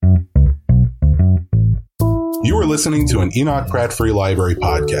You are listening to an Enoch Pratt Free Library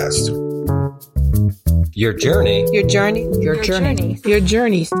podcast. Your journey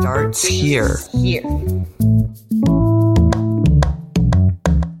starts here.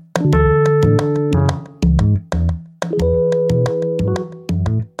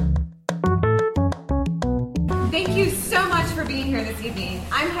 Thank you so much for being here this evening.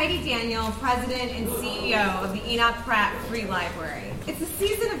 I'm Heidi Daniel, President and CEO of the Enoch Pratt Free Library. It's a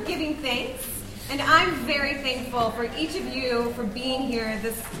season of giving thanks, and I'm very thankful for each of you for being here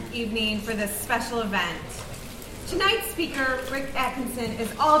this evening for this special event. Tonight's speaker, Rick Atkinson,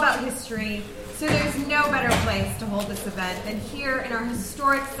 is all about history, so there's no better place to hold this event than here in our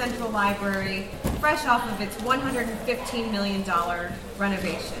historic Central Library, fresh off of its $115 million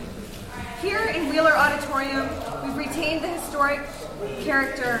renovation. Here in Wheeler Auditorium, we've retained the historic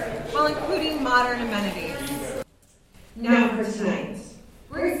character while including modern amenities. Now for tonight.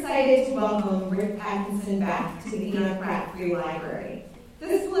 We're excited to welcome Rick Atkinson back to the Enoch Pratt Free Library.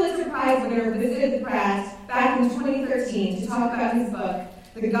 This Pulitzer Prize winner visited the Pratt back in 2013 to talk about his book,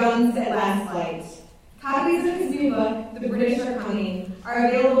 The Guns at Last Light. Copies of his new book, The British Are Coming, are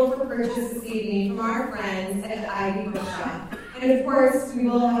available for purchase this evening from our friends at the Ivy Bookshop. And of course, we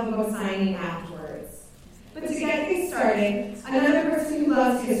will have a book signing afterwards. But to get things started, another person who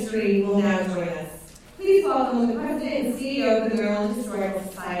loves history will now join us. Please welcome the President and CEO of the Maryland Historical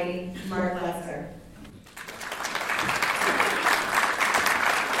Society, Mark Lesser.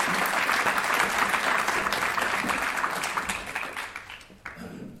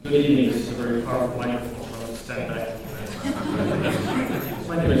 Good evening. This is a very powerful microphone, so I'll stand back.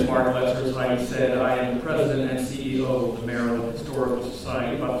 My name is Mark Lesser. As Heidi said, I am the President and CEO of the Maryland Historical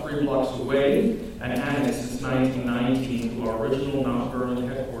Society, about 3 blocks away, and annexed since 1919 to our original Mount Vernon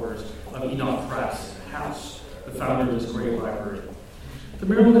headquarters of Enoch Pratt's house, the founder of this great library. The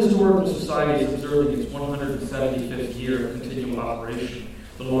Maryland Historical Society is observing its 175th year of continual operation,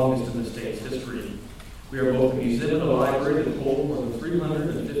 the longest in the state's history. We are both a museum and a library that hold more than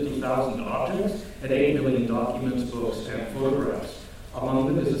 350,000 objects and 8 million documents, books, and photographs. Among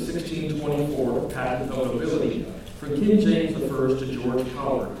them is a 1624 patent of nobility from King James I to George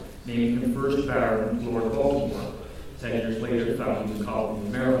Howard, naming him first Baron Lord Baltimore. 10 years later, founding the colony of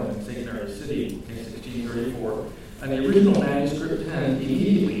Maryland in St. Mary's City in 1634, and the original manuscript penned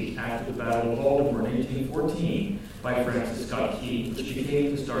immediately after the Battle of Baltimore in 1814 by Francis Scott Key, which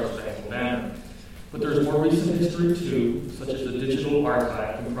became the Star-Spangled Banner. But there's more recent history too, such as the digital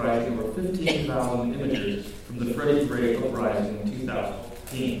archive comprising over 15,000 images from the Freddie Gray uprising in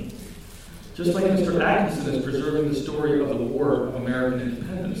 2015. Just like Mr. Atkinson is preserving the story of the War of American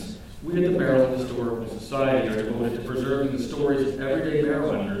Independence, we at the Maryland Historical Society are devoted to preserving the stories of everyday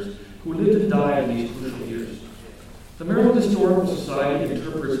Marylanders who lived and died in these crucial years. The Maryland Historical Society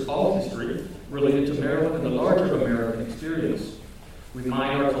interprets all history related to Maryland and the larger American experience. We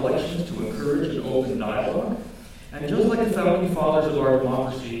mine our collections to encourage an open dialogue, and just like the founding fathers of our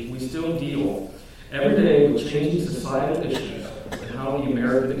democracy, we still deal every day with changing societal issues and how the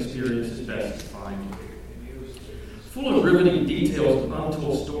American experience is best defined. Full of riveting details and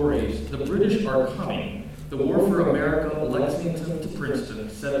untold stories, The British Are Coming, The War for America, Lexington to Princeton,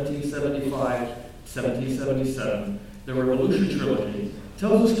 1775-1777, the Revolution Trilogy,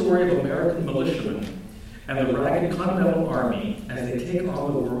 tells the story of American militiamen and the ragged Continental Army as they take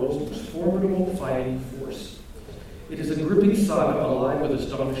on the world's most formidable fighting force. It is a gripping saga alive with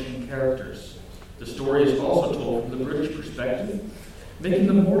astonishing characters. The story is also told from the British perspective, making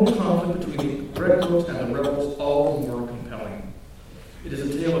the mortal conflict between the redcoats and the rebels all the more compelling. It is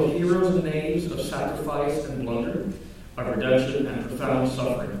a tale of heroes and knaves, of sacrifice and blunder, of redemption and profound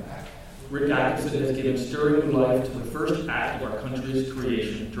suffering. Rick Atkinson has given stirring new life to the first act of our country's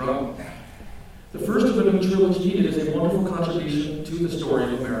creation drama. The first of a new trilogy, it is a wonderful contribution to the story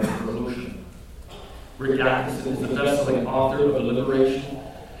of American Revolution. Rick Atkinson is the best-selling author of the Liberation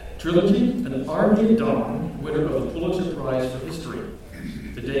Trilogy, an Army at Dawn, winner of the Pulitzer Prize for History,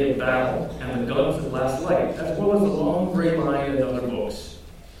 The Day of Battle, and The Guns at Last Light, as well as The Long Gray Line and other books.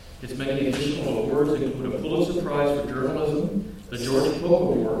 Its many additional awards include a Pulitzer Prize for Journalism, the George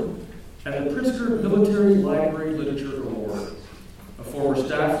Polk Award, and the Pritzker Military Library Literature Award. A former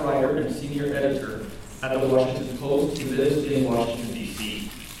staff writer and senior editor at the Washington Post, he lives in Washington, D.C.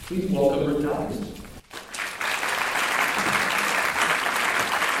 Please welcome Rick Atkinson.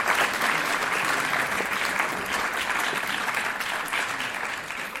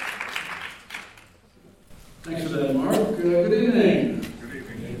 Thanks for that, Mark. Good evening. Good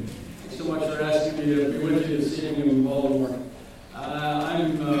evening. Thanks so much for asking me to be with you this evening in Baltimore.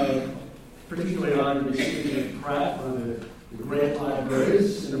 I'm particularly honored to be speaking at Pratt, one of the great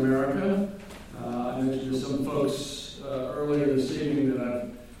libraries in America. I mentioned to some folks earlier this evening that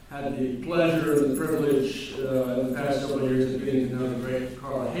I've had the pleasure and the privilege in the past several years of getting to know the great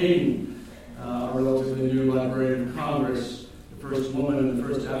Carla Hayden, a relatively new Librarian of Congress, the first woman and the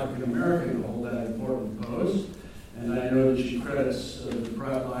first African American to hold that important post. And I know that she credits the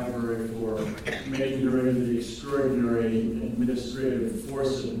Pratt Library for making her into the extraordinary administrative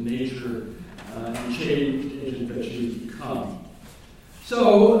force of nature and change agent that she's become.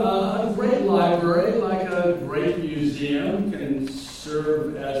 So, a great library, like a great museum, can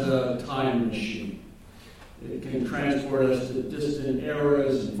serve as a time machine. It can transport us to distant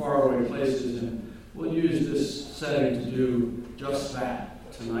eras and faraway places, and we'll use this setting to do just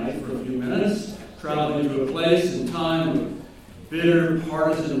that tonight for a few minutes, traveling to a place and time of bitter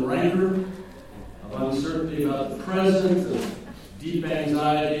partisan rancor, of uncertainty about the present, of deep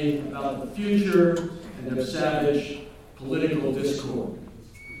anxiety about the future, and of savage political discord.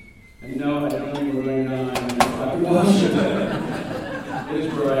 And no, I don't think we're going down I-95 to Washington. It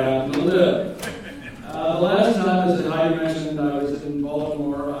is where I happen to live. The last time, as Heidi mentioned, I was in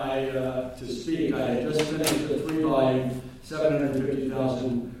Baltimore to speak. I had just finished a 3-volume,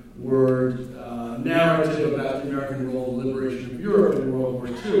 750,000-word narrative about the American role in liberation of Europe in World War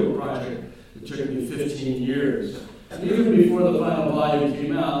II, a project that took me 15 years. And even before the final volume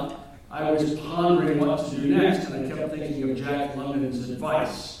came out, I was pondering what to do next, and I kept thinking of Jack London's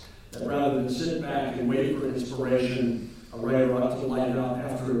advice, that rather than sit back and wait for inspiration, a writer ought to light out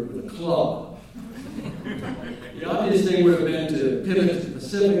after it with a club. The obvious thing would have been to pivot to the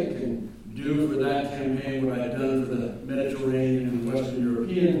Pacific and do for that campaign what I had done for the Mediterranean and Western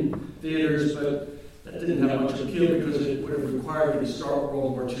European theaters, but that didn't have much appeal because it would have required me to start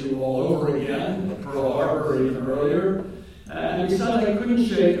World War II all over again, Pearl Harbor or even earlier. And besides, I couldn't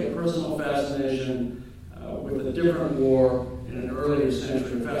shake a personal fascination with a different war in an earlier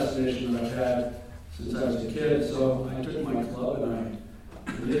century, a fascination that I've had since I was a kid. So I took my club and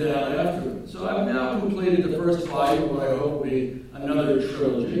I did it out after it. So I've now completed the first volume of what I hope will be another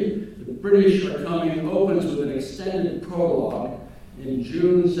trilogy. The British Are Coming opens with an extended prologue in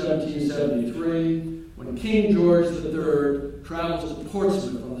June 1773, when King George III travels to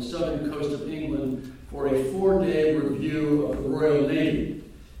Portsmouth on the southern coast of England for a 4-day review of the Royal Navy.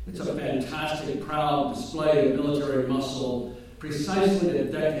 It's a fantastic, proud display of military muscle, precisely a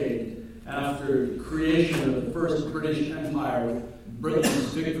decade after the creation of the first British Empire with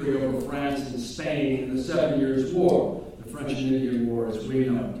Britain's victory over France and Spain in the 7 Years' War, the French and Indian War as we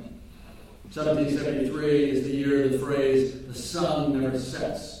know it. 1773 is the year the phrase, "the sun never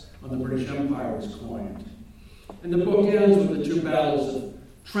sets," on the British Empire was coined. And the book ends with the 2 battles of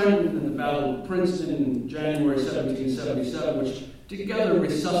Trenton and the Battle of Princeton in January 1777, which together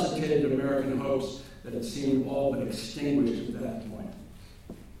resuscitated American hopes that had seemed all but extinguished at that point.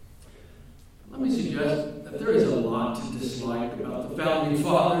 Let me suggest that there is a lot to dislike about the Founding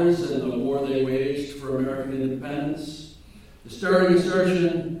Fathers and the war they waged for American independence. The stirring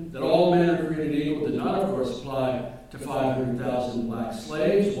assertion that all men are created equal did not, of course, apply to 500,000 black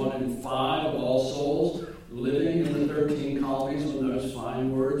slaves, 1 in 5 of all souls living in the 13 colonies when those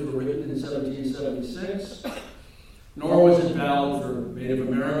fine words were written in 1776. Nor was it valid for Native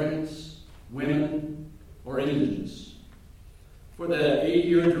Americans, women, or indigents. For the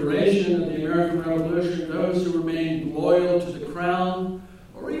 8-year duration of the American Revolution, those who remained loyal to the crown,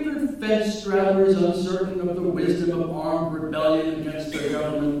 or even fence-strappers uncertain of the wisdom of armed rebellion against their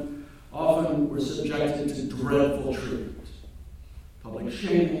government, often were subjected to dreadful treatment. Public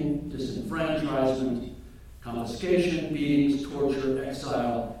shaming, disenfranchisement, confiscation, beatings, torture,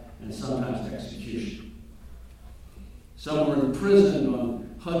 exile, and sometimes execution. Some were imprisoned on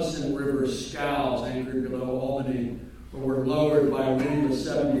Hudson River scows anchored below Albany, or were lowered by wind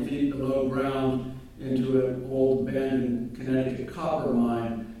 70 feet below ground into an old abandoned Connecticut copper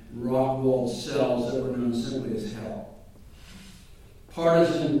mine in rock-walled cells that were known simply as hell.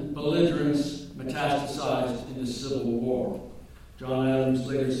 Partisan belligerence metastasized into civil war. John Adams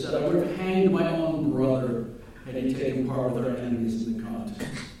later said, "I would have hanged my own brother had he taken part with our enemies in the contest."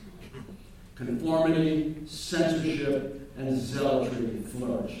 Conformity, censorship, and zealotry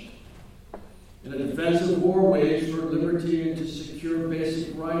flourished. In a defensive war waged for liberty and to secure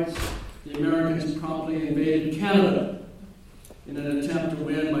basic rights, the Americans promptly invaded Canada in an attempt to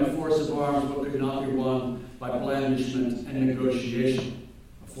win by force of arms what could not be won by blandishment and negotiation,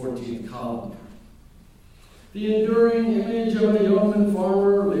 a 14th colony. The enduring image of a yeoman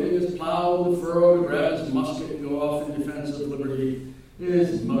farmer leaving his plow in the furrow to grab his musket and go off in defense of liberty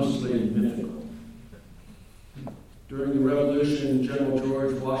is mostly mythical. During the Revolution, General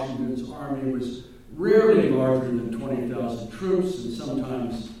George Washington's army was rarely larger than 20,000 troops and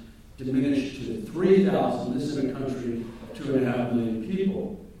sometimes diminished to 3,000. This is in a country of 2.5 million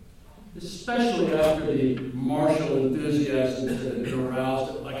people. Especially after the martial enthusiasm that had been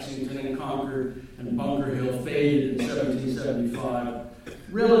aroused at Lexington and Concord and Bunker Hill faded in 1775,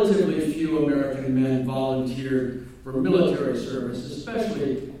 relatively few American men volunteered for military service,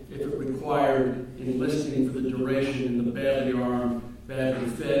 especially if it required enlisting for the duration in the badly armed, badly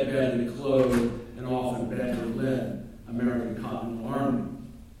fed, badly clothed, and often badly led American Continental Army.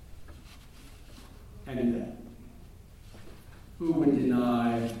 And yet, who would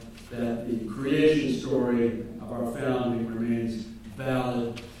deny that the creation story of our founding remains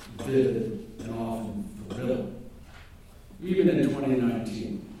valid, vivid, and often thrilling? Even in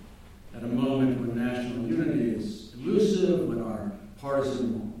 2019, at a moment when national unity is elusive, when our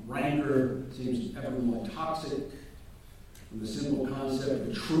partisan rancor seems ever more toxic, when the simple concept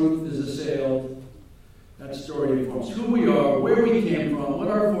of truth is assailed, that story informs who we are, where we came from, what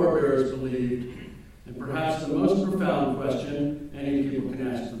our forebears believed, and perhaps the most profound question any people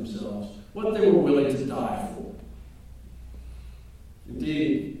can ask themselves, what they were willing to die for.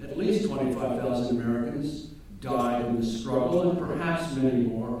 Indeed, at least 25,000 Americans died in the struggle, and perhaps many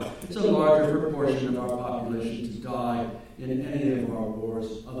more. It's a larger proportion of our population to die in any of our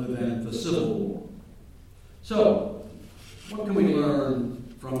wars other than the Civil War. So, what can we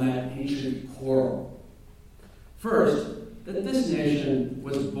learn from that ancient quarrel? First, that this nation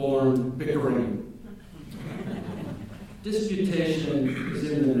was born bickering. Disputation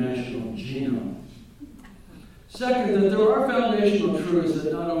is in the national genome. Second, that there are foundational truths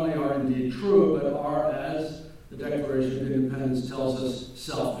that not only are indeed true, but are, as the Declaration of Independence tells us,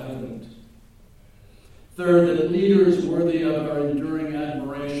 self-evident. Third, that leaders worthy of our enduring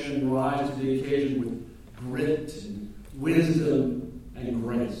admiration rise to the occasion with grit and wisdom and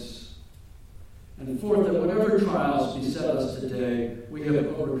grace. And fourth, that whatever trials beset us today, we have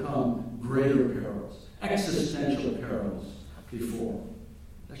overcome greater perils, existential perils before.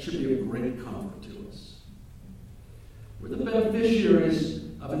 That should be a great comfort to us. We're the beneficiaries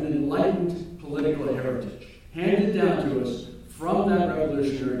of an enlightened political heritage handed down to us from that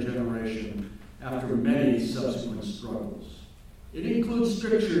revolutionary generation after many subsequent struggles. It includes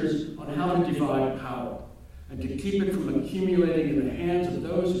strictures on how to divide power and to keep it from accumulating in the hands of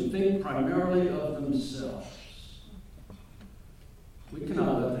those who think primarily of themselves. We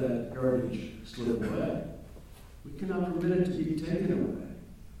cannot let that heritage slip away. We cannot permit it to be taken away.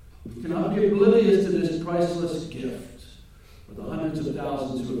 We cannot be oblivious to this priceless gift for the hundreds of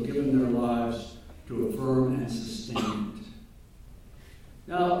thousands who have given their lives to affirm and sustain it.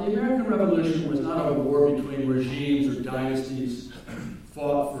 Now, the American Revolution was not a war between regimes or dynasties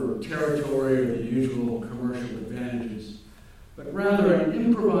fought for territory or the usual commercial advantages, but rather an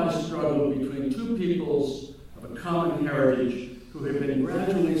improvised struggle between two peoples of a common heritage who have been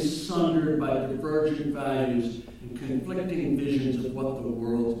gradually sundered by divergent values and conflicting visions of what the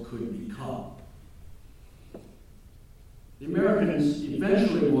world could become. The Americans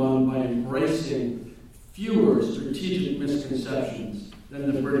eventually won by embracing fewer strategic misconceptions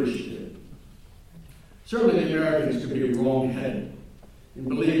than the British did. Certainly the Americans could be wrong-headed in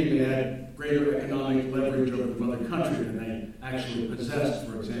believing they had greater economic leverage over the mother country than they actually possessed,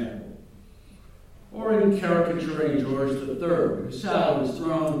 for example. Or in caricaturing George III, who sat on his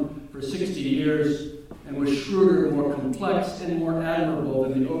throne for 60 years and was shrewder, more complex, and more admirable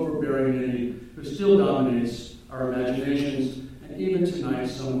than the overbearing Minnie who still dominates our imaginations, and even tonight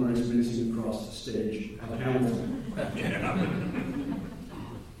somewhere is mincing across the stage of Hamilton.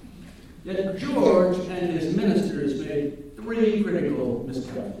 Yet George and his ministers made three critical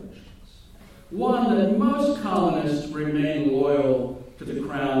miscalculations. One, that most colonists remain loyal to the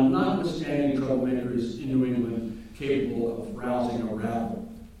crown, notwithstanding troublemakers in New England capable of rousing a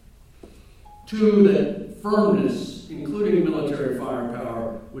rabble. Two, that firmness, including military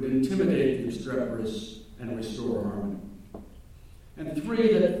firepower, would intimidate the obstreperous and restore harmony. And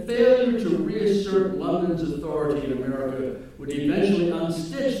three, that failure to reassert London's authority in America would eventually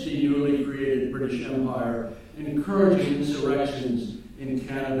unstitch the newly created British Empire, encouraging insurrections in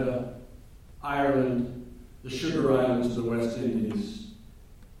Canada, Ireland, the Sugar Islands of the West Indies,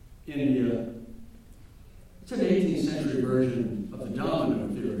 India. It's an 18th century version of the domino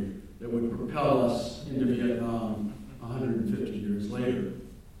theory that would propel us into Vietnam 150 years later.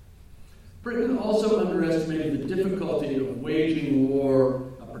 Britain also underestimated the difficulty of waging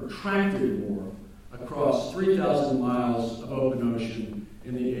war, a protracted war, across 3,000 miles of open ocean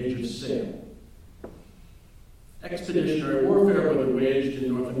in the age of sail. Expeditionary warfare, whether waged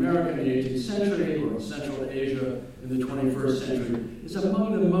in North America in the 18th century or in Central Asia in the 21st century, is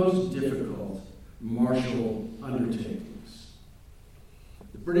among the most difficult martial undertakings.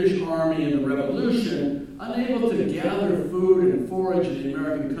 The British Army in the Revolution, unable to gather food and forage in the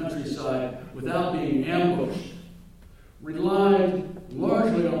American countryside without being ambushed, relied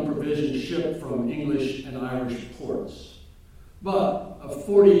largely on provisions shipped from English and Irish ports. But of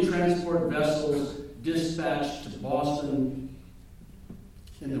 40 transport vessels dispatched to Boston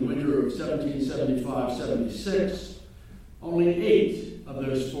in the winter of 1775-76, only 8 of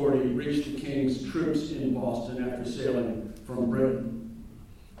those 40 reached the King's troops in Boston after sailing from Britain.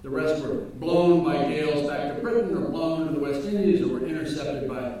 The rest were blown by gales back to Britain or blown to the West Indies or were intercepted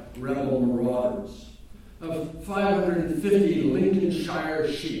by rebel marauders. Of 550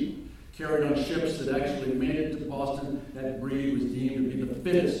 Lincolnshire sheep carried on ships that actually made it to Boston, that breed was deemed to be the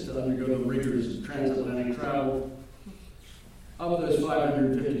fittest to undergo the rigors of transatlantic travel. Of those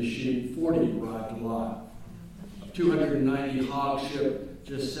 550 sheep, 40 arrived alive. Of 290 hog shipped,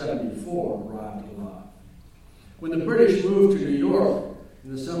 just 74 arrived alive. When the British moved to New York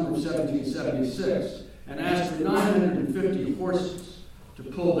in the summer of 1776 and asked for 950 horses to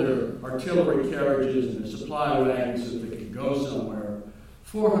pull their artillery carriages and their supply wagons so that they could go somewhere,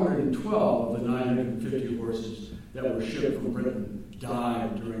 412 of the 950 horses that were shipped from Britain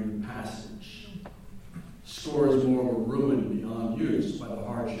died during the passage. Scores more were ruined beyond use by the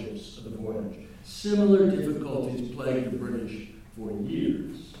hardships of the voyage. Similar difficulties plagued the British for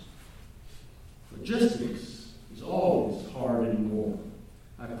years. Logistics is always hard in war.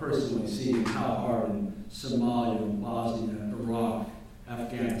 I've personally seen how hard in Somalia, Bosnia, Iraq,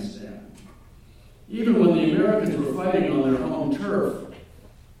 Afghanistan. Even when the Americans were fighting on their home turf,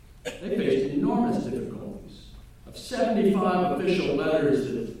 they faced enormous difficulties. Of 75 official letters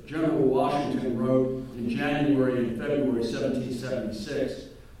that General Washington wrote in January and February 1776,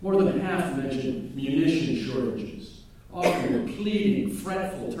 more than half mentioned munition shortages, often with pleading,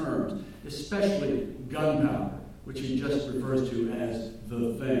 fretful terms, especially gunpowder, which he just refers to as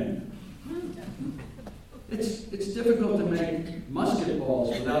the thing. It's difficult to make musket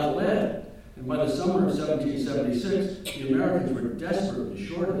balls without lead, and by the summer of 1776, the Americans were desperately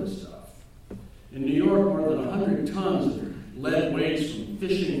short of this stuff. In New York, more than 100 tons of lead weights from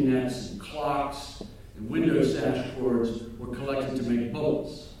fishing nets and clocks and window sash cords were collected to make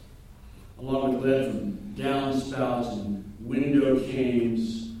bullets, along with lead from downspouts and window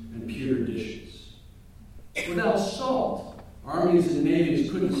canes and pewter dishes. Without salt, armies and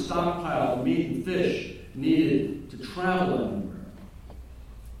navies couldn't stockpile the meat and fish needed to travel anywhere.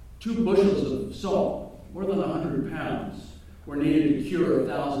 2 bushels of salt, more than 100 pounds, were needed to cure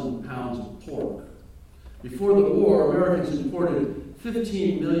 1,000 pounds of pork. Before the war, Americans imported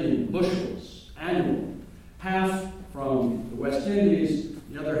 15 million bushels annually, half from the West Indies,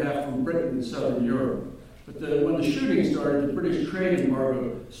 the other half from Britain and Southern Europe. But when the shooting started, the British trade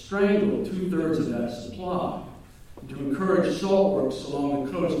embargo strangled 2/3 of that supply. And to encourage salt works along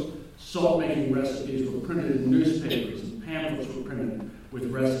the coast, salt-making recipes were printed in newspapers and pamphlets were printed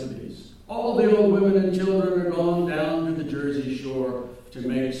with recipes. All the old women and children are gone down to the Jersey shore to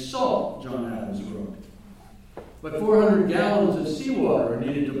make salt, John Adams wrote. But 400 gallons of seawater are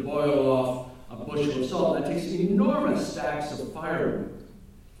needed to boil off a bushel of salt. That takes enormous stacks of firewood.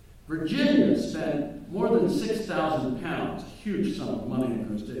 Virginia spent more than 6,000 pounds, a huge sum of money in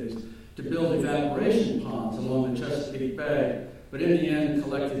those days, to build evaporation ponds along the Chesapeake Bay, but in the end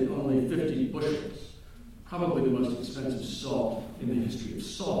collected only 50 bushels, probably the most expensive salt in the history of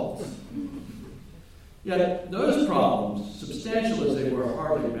salt. Yet those problems, substantial as they were,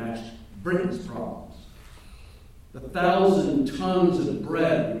 hardly matched Britain's problems. The 1,000 tons of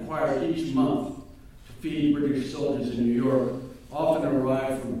bread required each month to feed British soldiers in New York often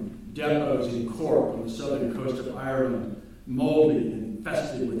arrived from depots in Cork on the southern coast of Ireland, moldy and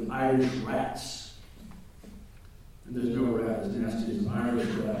infested with Irish rats. And there's no rat as nasty as an Irish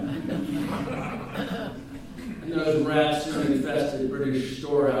rat. And those rats soon infested British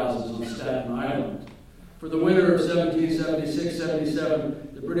storehouses on Staten Island. For the winter of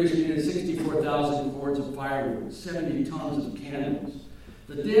 1776-77, the British needed 64,000 cords of firewood, 70 tons of candles.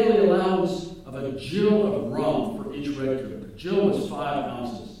 The daily allowance of a gill of rum for each redcoat. A gill was 5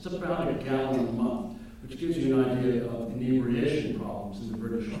 ounces. It's about a gallon a month, which gives you an idea of inebriation problems in the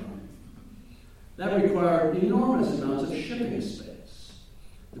British Army. That required enormous amounts of shipping space.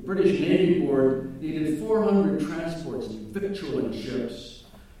 The British Navy Board needed 400 transports and victualling ships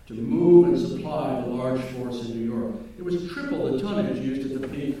to move and supply the large force in New York. It was triple the tonnage used at the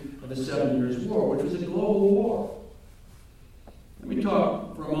peak of the 7 Years' War, which was a global war. Let me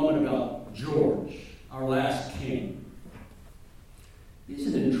talk for a moment about George, our last king.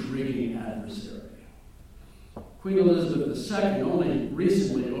 He's an intriguing adversary. Queen Elizabeth II only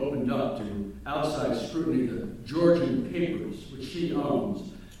recently opened up to outside scrutiny the Georgian papers, which she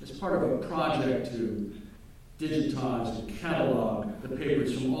owns, as part of a project to digitize and catalog the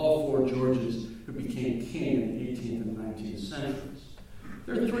papers from all four Georges who became king in the 18th and 19th centuries.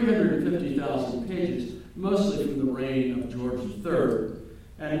 There are 350,000 pages, mostly from the reign of George III,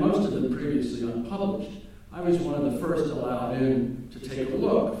 and most of them previously unpublished. I was one of the first allowed in to take a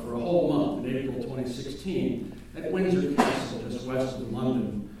look for a whole month in April 2016 at Windsor Castle, just west of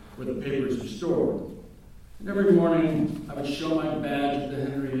London, where the papers were stored. And every morning, I would show my badge at the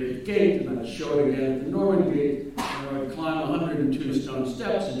Henry VIII Gate, and I'd show it again at the Norman Gate, and I would climb 102 stone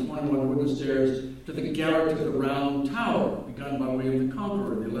steps and 21 wooden stairs to the garret of the Round Tower, begun by William the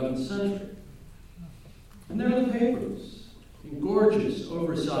Conqueror in the 11th century. And there are the papers, in gorgeous,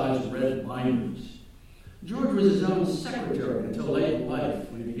 oversized red binders. George was his own secretary until late in life,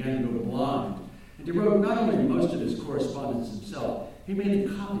 when he began to go blind, and he wrote not only most of his correspondence himself, he made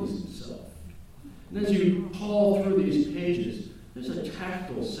the copies himself. And as you haul through these pages, there's a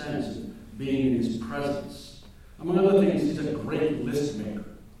tactile sense of being in his presence. Among other things, he's a great list maker.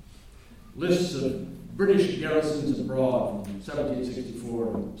 Lists of British garrisons abroad from 1764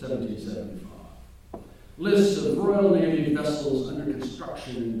 to 1775. Lists of Royal Navy vessels under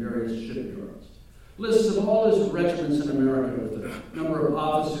construction in various shipyards. Lists of all his regiments in America with the number of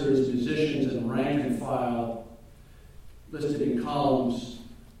officers, musicians, and rank and file listed in columns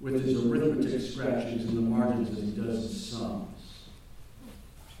with his arithmetic scratchings in the margins as he does his sums.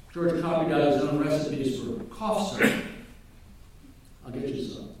 George copied out his own recipes for cough syrup. I'll get you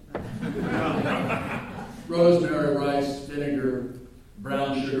some. Rosemary, rice, vinegar,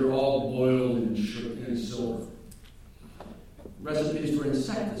 brown sugar, all boiled in silver. Recipes for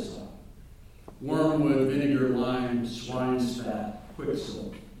insecticide. Wormwood, vinegar, lime, swine's fat,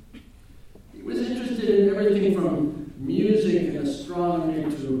 quicksilver. He was interested in everything from music and astronomy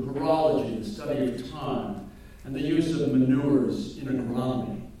to horology, the study of time, and the use of manures in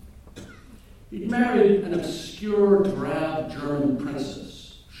agronomy. He'd married an obscure, drab German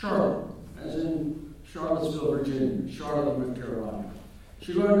princess, Charlotte, as in Charlottesville, Virginia, Charlotte, North Carolina.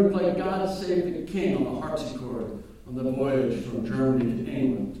 She learned to play God Save the King on the harpsichord on the voyage from Germany to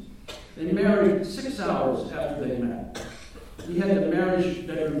England. They married 6 hours after they met. He had the marriage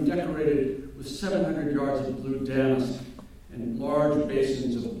bedroom decorated with 700 yards of blue damask and large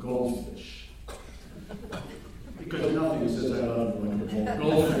basins of goldfish. Because nothing says I love you like a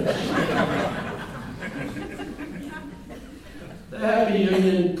goldfish. The happy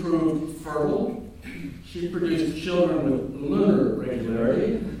union proved fertile. She produced children with lunar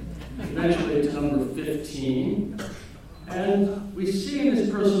regularity, eventually to number 15. And we see in his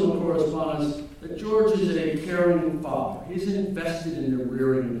personal correspondence that George is a caring father. He's invested in the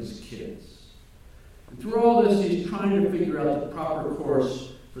rearing of his kids. And through all this, he's trying to figure out the proper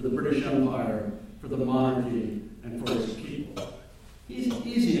course for the British Empire, for the monarchy, and for his people. He's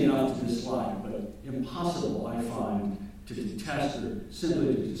easy enough to dislike, but impossible, I find, to detest or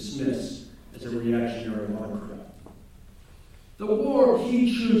simply to dismiss as a reactionary autocrat. The war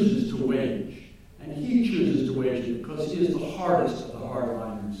he chooses to wage, and he chooses to wage it because he is the hardest of the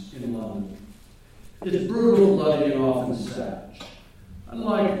hardliners in London. It's brutal, bloody, and often savage.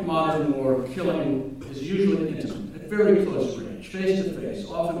 Unlike modern war, killing is usually intimate, at very close range, face to face,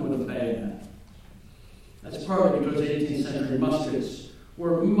 often with a bayonet. That's partly because 18th century muskets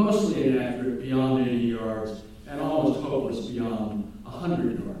were mostly inaccurate beyond 80 yards and almost hopeless beyond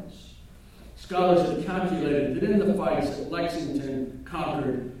 100 yards. Scholars have calculated that in the fights at Lexington,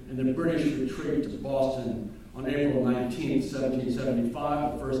 Concord, and the British retreat to Boston on April 19,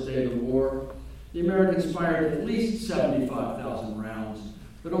 1775, the first day of the war, the Americans fired at least 75,000 rounds,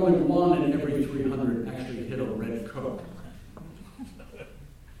 but only one in every 300 actually hit a red coat.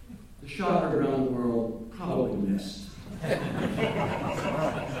 The shot heard around the world probably missed.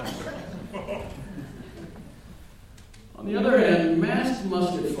 On the other hand, massed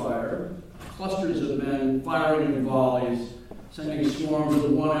musket fire, clusters of men firing in volleys, sending swarms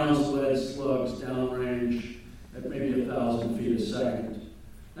of 1-ounce lead slugs downrange at maybe 1,000 feet a second.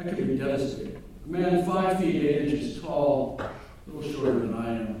 That could be devastating. A man 5 feet 8 inches tall, a little shorter than I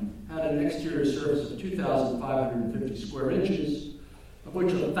am, had an exterior surface of 2,550 square inches, of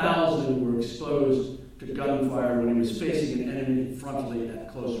which 1,000 were exposed to gunfire when he was facing an enemy frontally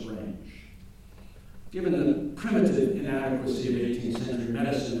at close range. Given the primitive inadequacy of 18th century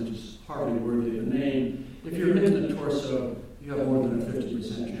medicine, which is hardly worthy of the name, if you're hit in the torso, you have more than a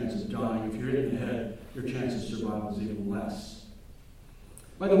 50% chance of dying. If you're hit in the head, your chance of survival is even less.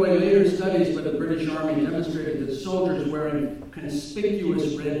 By the way, later studies by the British Army demonstrated that soldiers wearing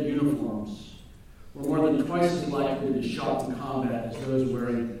conspicuous red uniforms were more than twice as likely to be shot in combat as those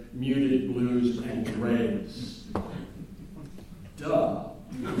wearing muted blues and grays. Duh.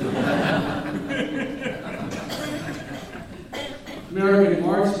 American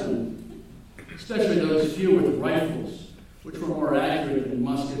marksmen, especially those few with rifles, which were more accurate than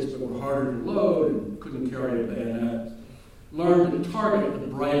muskets but were harder to load and couldn't carry a bayonet, learned to target the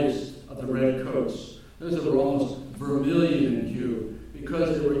brightest of the red coats, those that were almost vermilion in hue,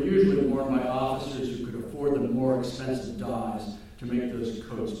 because they were usually worn by officers who could afford the more expensive dyes to make those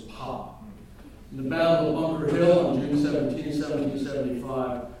coats pop. In the Battle of Bunker Hill on June 17,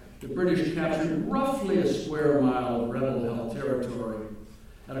 1775, the British captured roughly a square mile of rebel-held territory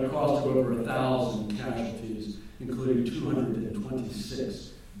at a cost of over 1,000 casualties, including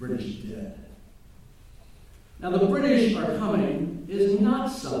 226 British dead. Now, the British are coming is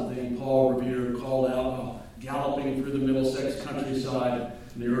not something Paul Revere called out while galloping through the Middlesex countryside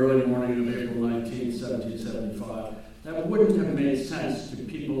in the early morning of April 19, 1775. That wouldn't have made sense to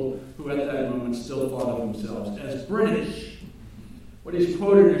people who at that moment still thought of themselves as British. What he's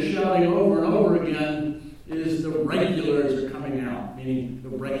quoted as shouting over and over again is the regulars are coming out, meaning the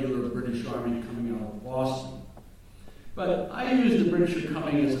regular British Army coming out of Boston. But I use the British are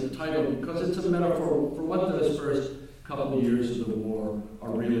coming as a title because it's a metaphor for what those first couple of years of the war are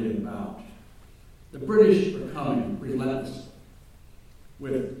really about. The British are coming relentlessly,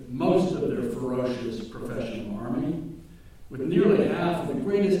 with most of their ferocious professional army, with nearly half of the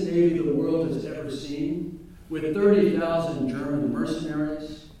greatest navy the world has ever seen, with 30,000 German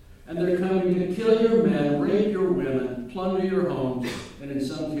mercenaries, and they're coming to kill your men, rape your women, plunder your homes, and in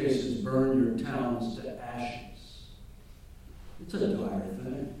some cases burn your towns to ashes. It's a dire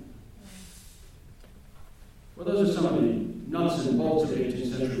thing. Well, those are some of the nuts and bolts of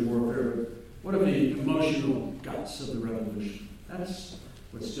 18th century warfare, but what are the emotional guts of the revolution? That's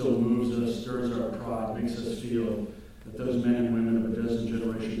what still moves us, stirs our pride, makes us feel that those men and women of a dozen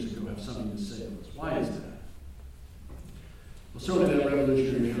generations ago have something to say to us. Why is that? Well, certainly that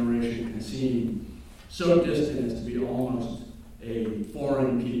revolutionary generation can seem so distant as to be almost a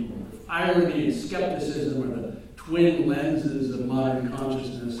foreign people. Irony and skepticism are the twin lenses of modern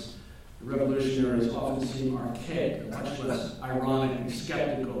consciousness. The revolutionaries often seem archaic, much less ironic and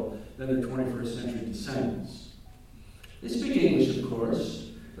skeptical than their 21st century descendants. They speak English, of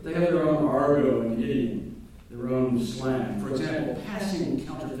course, but they have their own argot and idiom, their own slang. For example, passing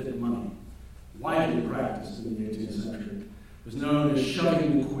counterfeit money, widely practiced in the 18th century, was known as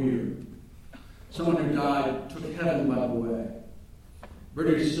shoving the queer. Someone who died took heaven by the way.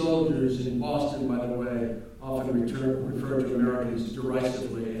 British soldiers in Boston, by the way, often referred to Americans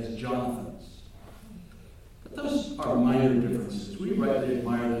derisively as Jonathans. But those are minor differences. We rightly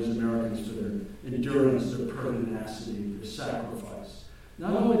admire those Americans for their endurance, their pertinacity, their sacrifice,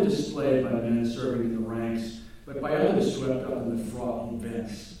 not only displayed by men serving in the ranks, but by others swept up in the fraught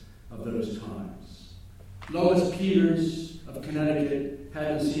events of those times. Lois Peters of Connecticut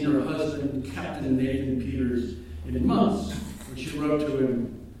hadn't seen her husband, Captain Nathan Peters, in months, when she wrote to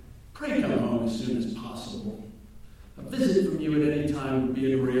him, "Pray come home as soon as possible. A visit from you at any time would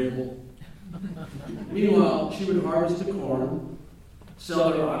be agreeable." Meanwhile, she would harvest the corn,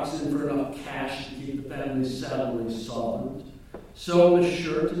 sell her oxen for enough cash to keep the family's salaries solvent, sew a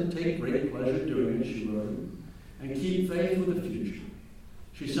shirt and take great pleasure doing it, she wrote him, and keep faith with the future.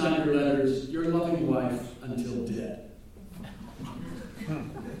 She signed her letters, "Your loving wife until dead."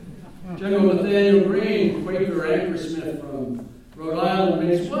 General Nathaniel Greene, Quaker anchorsmith from Rhode Island,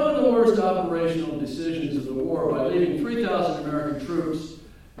 makes one of the worst operational decisions of the war by leaving 3,000 American troops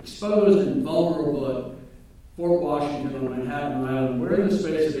exposed and vulnerable at Fort Washington on Manhattan Island, where in the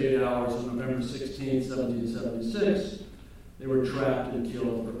space of 8 hours on November 16, 1776, they were trapped and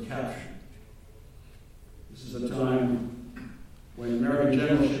killed or captured. This is a time when American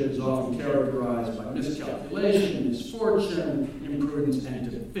generalship is often characterized by miscalculation, misfortune, imprudence, and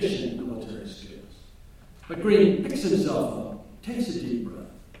deficient military skills. But Greene picks himself up, takes a deep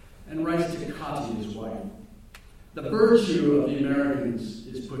breath, and writes to Cotty, his wife, "The virtue of the Americans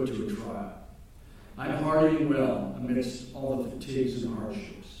is put to a trial. I'm hardy and well amidst all the fatigues and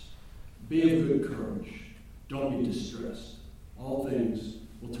hardships. Be of good courage. Don't be distressed. All things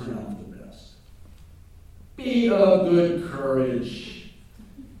will turn out for the best." Be of good courage.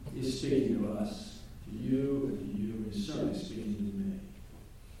 He's speaking to us, to you and to you. He's certainly speaking to me.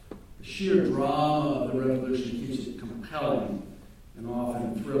 The sheer drama of the revolution keeps it compelling and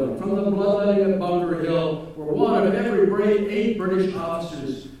often thrilling. From the bloodletting at Bunker Hill, where one of every 8 British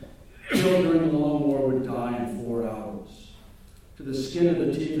officers killed during the Long War would die in 4 hours, to the skin of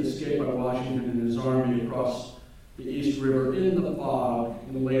the teeth escaped by Washington and his army across the East River in the fog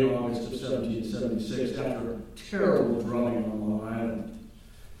in late August of 1776 after a terrible drubbing on Long Island.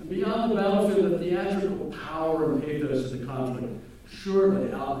 And beyond the battlefield, the theatrical power and pathos of the conflict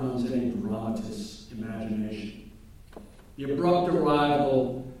surely outruns any dramatist's imagination. The abrupt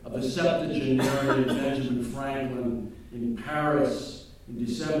arrival of the septuagenarian Benjamin Franklin in Paris in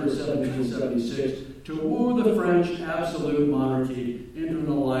December 1776 to woo the French absolute monarchy into an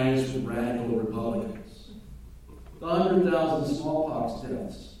alliance with radical republicans. The 100,000 smallpox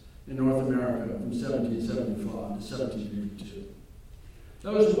deaths in North America from 1775 to 1782.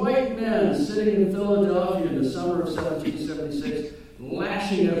 Those white men sitting in Philadelphia in the summer of 1776,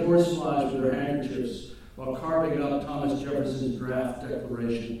 lashing at horseflies with their handkerchiefs while carving up Thomas Jefferson's draft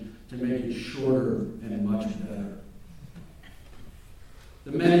declaration to make it shorter and much better.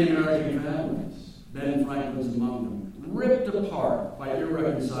 The many American families, Ben Franklin's among them, ripped apart by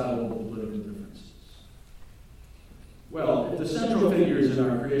irreconcilable political differences. Well, if the central figures in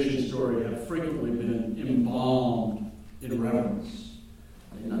our creation story have frequently been embalmed in reverence,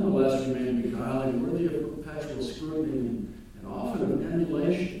 they nonetheless remain beguiling, worthy of perpetual scrutiny and often of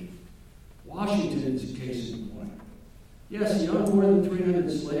emulation. Washington is a case in point. Yes, he owned more than 300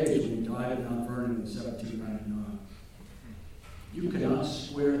 slaves when he died at Mount Vernon in 1799. You cannot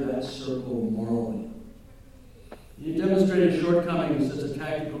square that circle morally. He demonstrated shortcomings as a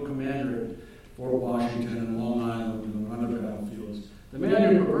tactical commander at Fort Washington and Long Island and other battlefields. The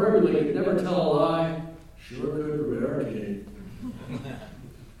man who proverbially could never tell a lie sure could prevaricate.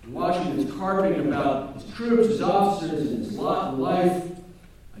 Washington's carping about his troops, his officers, and his lot in life.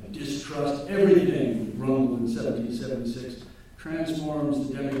 I distrust everything, grumbled in 1776, transforms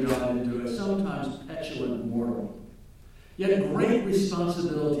the demigod into a sometimes petulant mortal. Yet great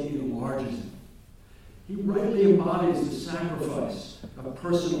responsibility enlarges him. He rightly embodies the sacrifice of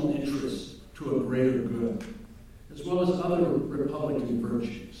personal interest to a greater good, as well as other Republican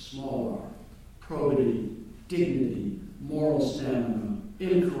virtues, small r, probity, dignity, moral stamina,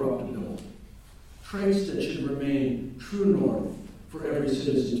 incorruptibility, traits that should remain true north for every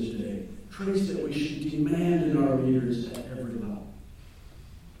citizen today, traits that we should demand in our leaders at every level.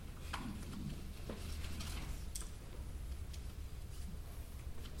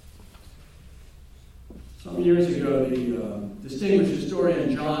 Some years ago, the distinguished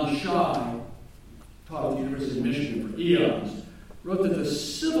historian John Shy, taught at the University of Michigan for eons, wrote that the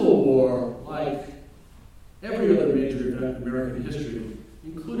Civil War, like every other major event in American history,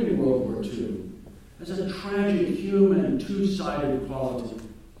 including World War II, has a tragic human two-sided quality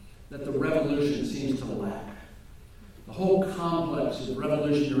that the Revolution seems to lack. The whole complex of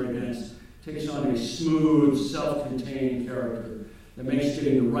revolutionary events takes on a smooth, self-contained character that makes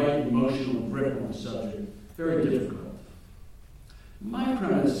getting the right emotional grip on the subject very difficult. My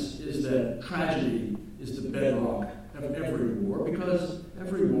premise is that tragedy is the bedrock of every war, because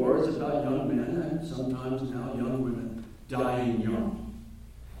every war is about young men and sometimes now young women dying young.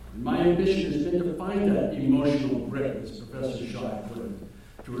 And my ambition has been to find that emotional grip, as Professor Shy put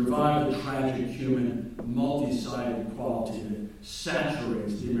it, to revive the tragic human, multi-sided quality that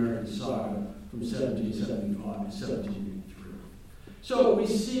saturates the American saga from 1775 to 1783. So we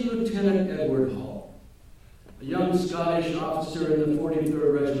see Lieutenant Edward Hull, a young Scottish officer in the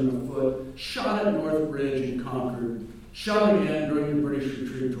 43rd Regiment of Foot, shot at North Bridge and Concord, shot again during the British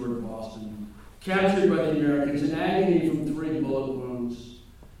retreat toward Boston, captured by the Americans in agony from 3 bullet wounds,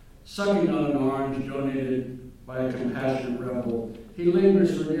 sucking on an orange donated by a compassionate rebel. He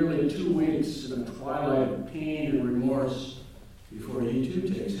lingers for nearly 2 weeks in a twilight of pain and remorse before he too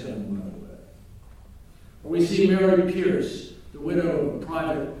takes heaven by the way. Or we see Mary Pierce, the widow of a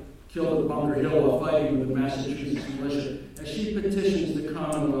private killed at Bunker Hill while fighting with the Massachusetts militia, as she petitions the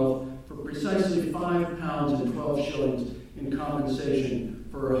Commonwealth for precisely £5 and 12 shillings in compensation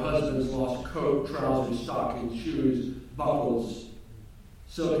for her husband's lost coat, trousers, stockings, shoes, buckles,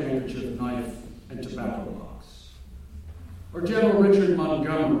 silk handkerchief, knife, and tobacco box. Or General Richard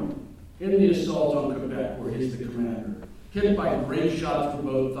Montgomery in the assault on Quebec, where he's the commander, hit by grape shots to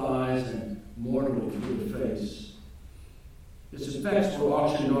both thighs and mortally through the face. His effects were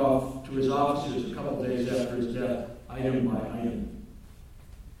auctioned off to his officers a couple days after his death, item by item.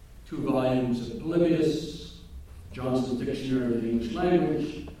 2 volumes of Polybius, Johnson's Dictionary of the English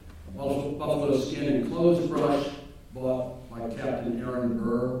Language, a buffalo skin and clothes brush bought by Captain Aaron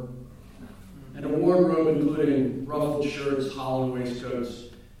Burr, and a wardrobe including ruffled shirts, holland waistcoats,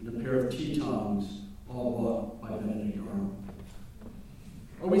 and a pair of Tetons, all bought by Benedict Arnold.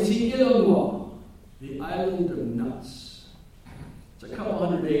 Or we see Iloilo, the island of nuts. It's a couple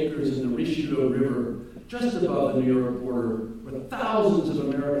hundred acres in the Richelieu River, just above the New York border, with thousands of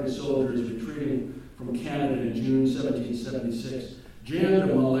American soldiers retreating from Canada in June 1776, jammed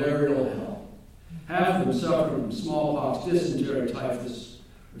a malarial hell. Half of them suffering from smallpox, dysentery, typhus,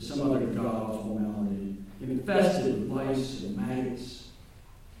 or some other god-awful malady, in infested with lice and maggots.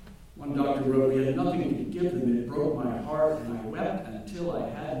 One doctor wrote, "We had nothing to give them. It broke my heart, and I wept until I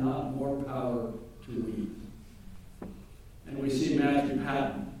had not more power to weep." And we see Matthew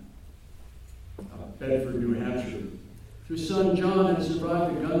Patton of Bedford, New Hampshire, whose son John had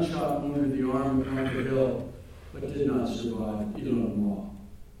survived a gunshot wound in the arm at Bunker Hill, but did not survive Elam.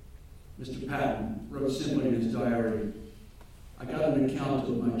 Mr. Patton wrote simply in his diary, "I got an account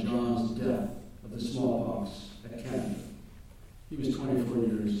of my John's death of the smallpox at Canada. He was 24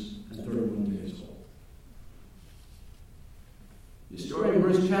 years and 31 days old." The historian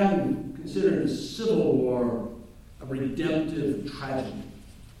Bruce Patton considered the Civil War a redemptive tragedy.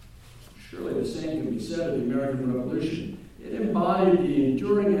 Surely the same can be said of the American Revolution. It embodied the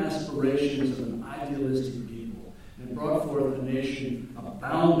enduring aspirations of an idealistic people and brought forth a nation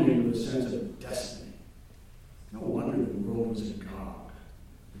abounding with a sense of destiny. No wonder the world was agog.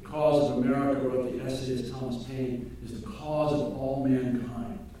 "The cause of America," wrote the essayist Thomas Paine, "is the cause of all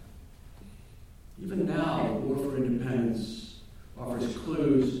mankind." Even now, the war for independence offers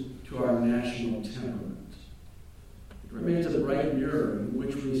clues to our national temperament. It remains a bright mirror in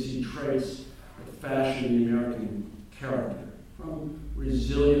which we see traits that fashion the American character, from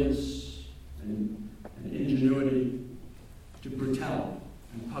resilience and ingenuity to brutality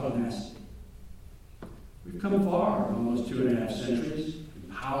and pugnacity. We've come far in almost 2.5 centuries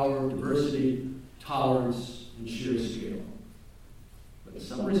in power, diversity, tolerance, and sheer scale. But in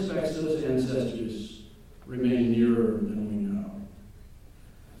some respects, those ancestors remain nearer than we know.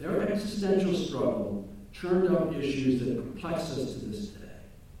 Their existential struggle churned up issues that perplex us to this day,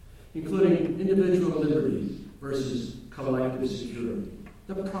 including individual liberty versus collective security,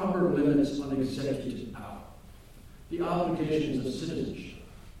 the proper limits on executive power, the obligations of citizenship,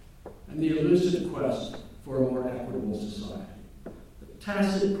 and the elusive quest for a more equitable society. The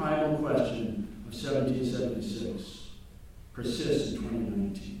tacit primal question of 1776 persists in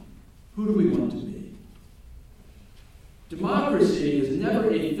 2019. Who do we want to be? Democracy is never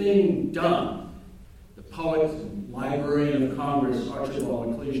a thing done. The poet and librarian of Congress, Archibald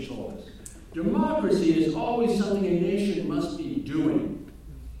MacLeish, told us. Democracy is always something a nation must be doing.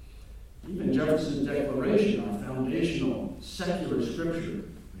 Even Jefferson's Declaration, our foundational secular scripture,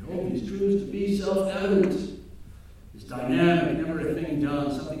 we hold these truths to be self-evident, is dynamic, never a thing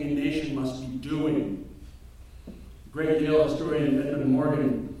done, something a nation must be doing. The great Yale historian Edmund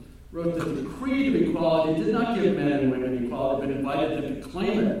Morgan wrote that the creed of equality did not give men and women equality, but invited them to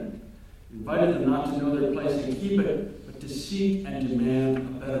claim it, invited them not to know their place and keep it, but to seek and demand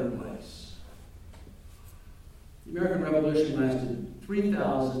a better place. The American Revolution lasted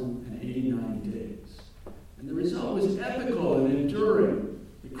 3,089 days, and the result was epical and enduring,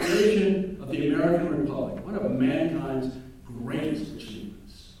 the creation of the American Republic, one of mankind's greatest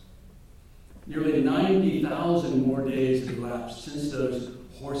achievements. Nearly 90,000 more days have elapsed since those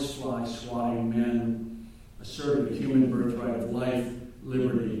horsefly-swatting men asserted the human birthright of life,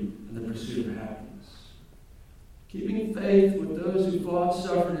 liberty, and the pursuit of happiness. Keeping faith with those who fought,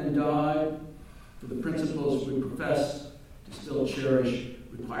 suffered, and died for the principles we profess to still cherish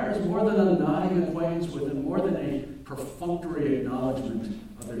requires more than a nodding acquaintance with and more than a perfunctory acknowledgement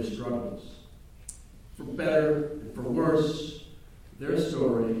of their struggles. For better and for worse, their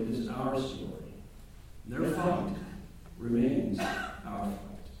story is our story. Their fight remains our fight.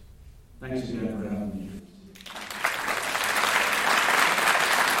 Thanks again for having me here.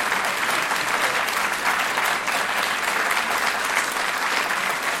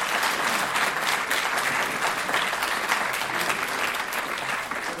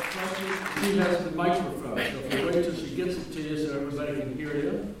 She has the microphone, so if you wait till she gets it to you so everybody can hear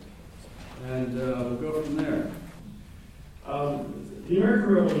you, and we'll go from there. The American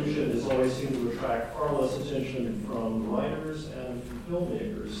Revolution has always seemed to attract far less attention from writers and from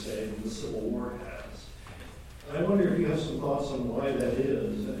filmmakers, say, than the Civil War has. I wonder if you have some thoughts on why that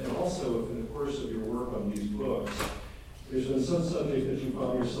is, and also if in the course of your work on these books, there's been some subject that you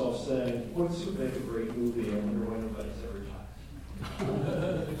found yourself saying, "Boy, this would make a great movie. I wonder why nobody's ever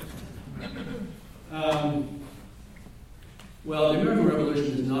Well, the American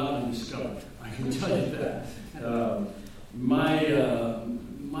Revolution is not undiscovered. I can tell you that.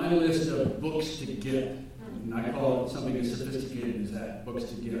 My list of books to get, and I call it something as sophisticated as that, books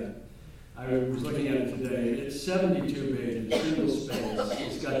to get. I was looking at it today. It's 72 pages, single space.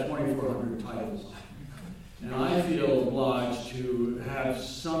 It's got 2,400 titles. And I feel obliged to have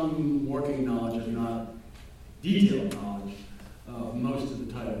some working knowledge, if not detailed knowledge, of most of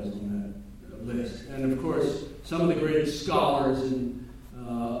the titles on that list. And of course, some of the greatest scholars in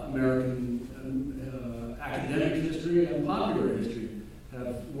American academic history and popular history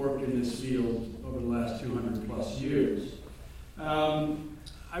have worked in this field over the last 200 plus years.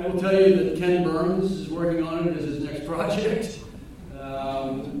 I will tell you that Ken Burns is working on it as his next project.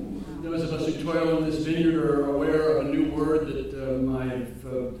 Those of us who toil in this vineyard are aware of a new word that I've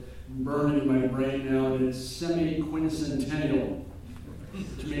burned in my brain now, and it's semi-quincentennial,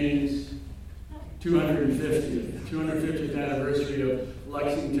 which means 250th anniversary of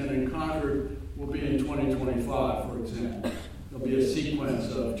Lexington and Concord will be in 2025, for example. There'll be a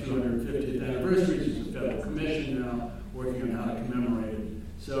sequence of 250th anniversaries. There's a federal commission now working on how to commemorate it.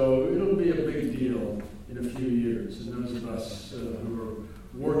 So it'll be a big deal in a few years. And those of us who are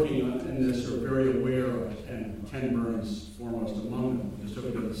working in this are very aware of it, and Ken Burns foremost among them. Just so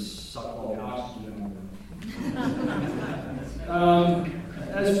we don't suck all the oxygen out of them.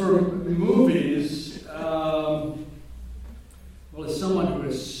 As for movies, well, as someone who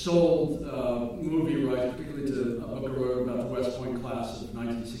has sold movie rights, particularly to a book I wrote about the West Point class of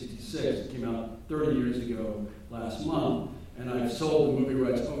 1966, it came out 30 years ago last month, and I've sold the movie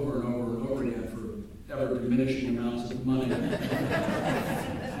rights over and over and over again for ever diminishing amounts of money.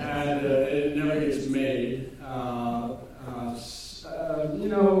 And it never gets made.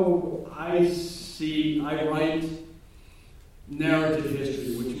 I write narrative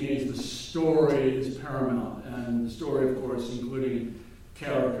history, which means the story is paramount, and the story, of course, including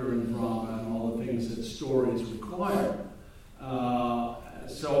character and drama and all the things that stories require.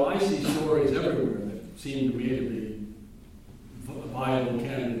 So I see stories everywhere that seem to me to be viable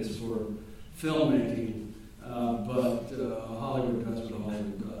candidates for filmmaking, but Hollywood does what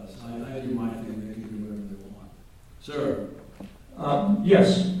Hollywood does. I do my thing, they can do whatever they want. Sir?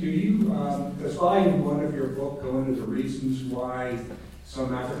 Yes. Does volume 1 of your book go into the reasons why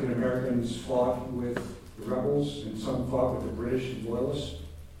some African Americans fought with the rebels and some fought with the British loyalists?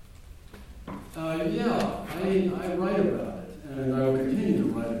 Yeah, I write about it, and I will continue to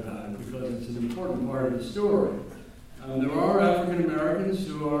write about it because it's an important part of the story. There are African Americans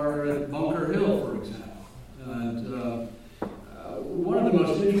who are at Bunker Hill, for example. And one of the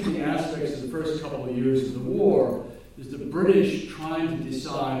most interesting aspects of the first couple of years of the war is the British trying to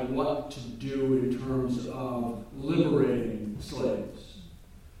decide what to do in terms of liberating slaves.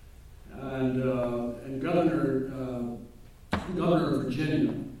 And Governor of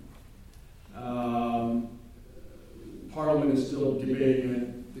Virginia, Parliament is still debating it,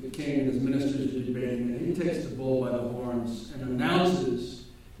 the king and his ministers are debating it. He takes the bull by the horns and announces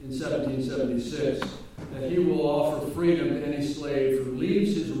in 1776 that he will offer freedom to any slave who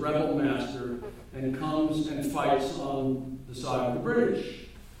leaves his rebel master and comes and fights on the side of the British.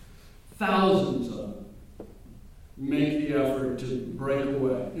 Thousands of them make the effort to break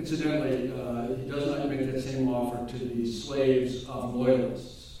away. Incidentally, he does not make that same offer to the slaves of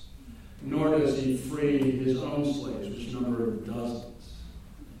loyalists, nor does he free his own slaves, which number dozens.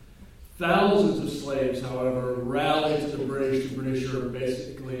 Thousands of slaves, however, rally to the British. The British are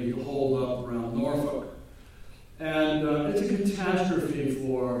basically holed up around Norfolk. And it's a catastrophe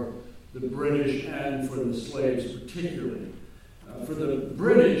for the British and for the slaves particularly. For the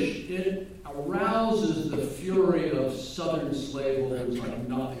British, it arouses the fury of Southern slaveholders like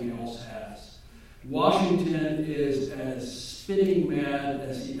nothing else has. Washington is as spitting mad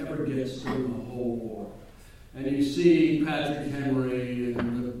as he ever gets during the whole war. And you see Patrick Henry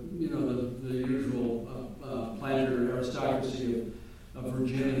and the usual planter aristocracy of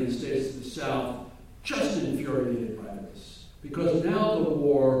Virginia and the states of the South just infuriated by this. Because now the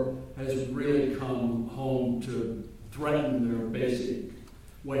war has really come home to threaten their basic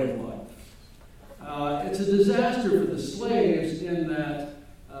way of life. It's a disaster for the slaves in that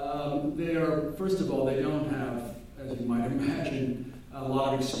they are, first of all, they don't have, as you might imagine, a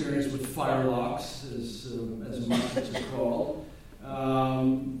lot of experience with firelocks, as much as it's called.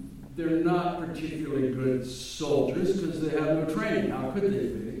 They're not particularly good soldiers because they have no training. How could they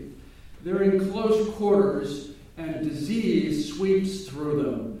be? They're in close quarters, and disease sweeps through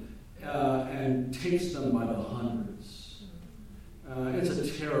them and takes them by the hundreds. It's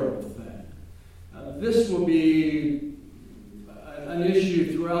a terrible thing. This will be an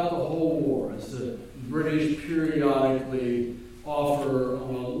issue throughout the whole war as the British periodically offer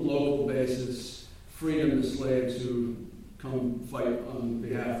on a local basis freedom to slaves who come fight on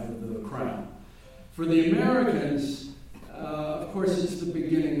behalf of the crown. For the Americans, of course, it's the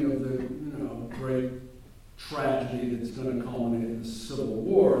beginning of the great tragedy that's going to culminate in the Civil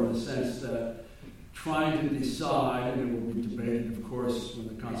War, in the sense that trying to decide, and it will be debated, of course, when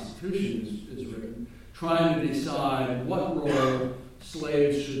the Constitution is written, trying to decide what role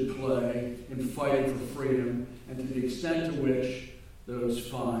slaves should play in fighting for freedom, and to the extent to which those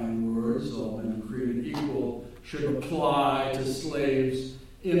fine words, all men are created equal, should apply to slaves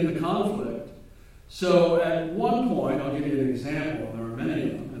in the conflict. So at one point, I'll give you an example, and there are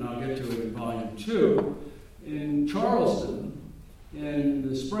many of them, and I'll get to it in volume 2. In Charleston, in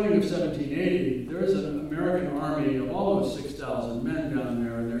the spring of 1780, there's an American army of almost 6,000 men down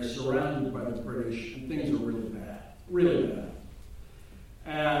there, and they're surrounded by the British, and things are really bad.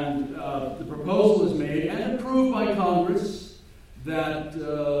 And the proposal is made and approved by Congress that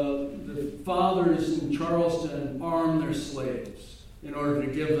the fathers in Charleston arm their slaves in order to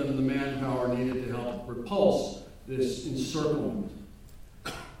give them the manpower needed to help repulse this encirclement.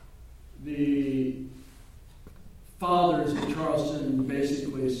 The fathers in Charleston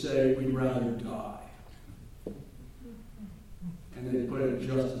basically say, we'd rather die. And they put it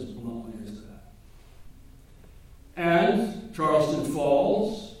just as bluntly as that. And Charleston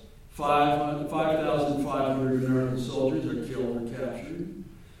falls. 5,500 American soldiers are killed or captured.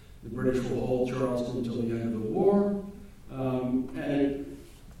 The British will hold Charleston until the end of the war. And it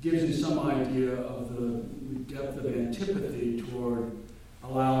gives you some idea of the depth of antipathy toward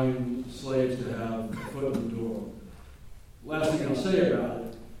allowing slaves to have a foot in the door. Last thing I'll say about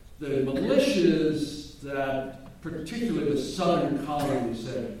it, the militias that particularly the southern colonies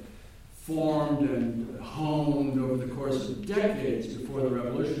had formed and honed over the course of decades before the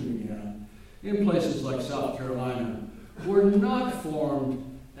Revolution began, in places like South Carolina, were not formed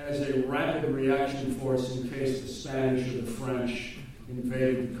as a rapid reaction force in case the Spanish or the French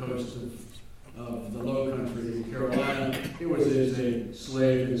invaded the coast of the Low Country in Carolina. It was as a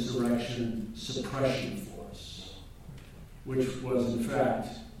slave insurrection suppression force, which was in fact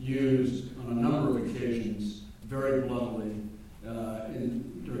used on a number of occasions very bluntly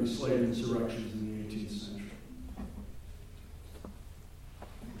during slave insurrections in the 18th century.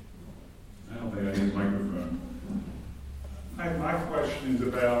 I don't think I need a microphone. My question is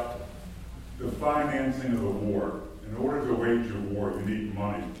about the financing of the war. In order to wage a war, you need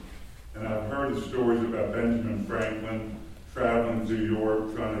money. And I've heard the stories about Benjamin Franklin traveling to New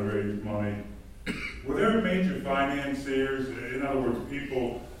York trying to raise money. Were there major financiers, in other words,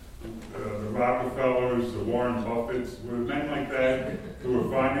 people, the Rockefellers, the Warren Buffetts, were men like that who were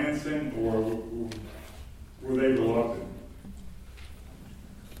financing, or were they reluctant?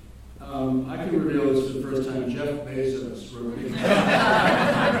 I can reveal this for the first time. Jeff Bezos wrote me.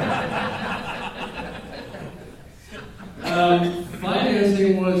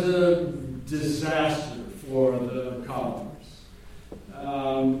 Financing was a disaster for the colonies.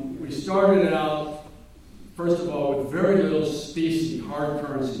 We started out, first of all, with very little specie, hard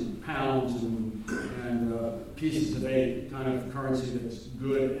currency, pounds and pieces of 8, kind of currency that's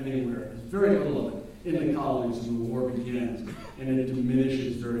good anywhere. There's very little of it in the colonies when the war begins, and it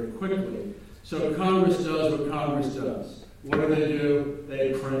diminishes very quickly. So Congress does what Congress does. What do?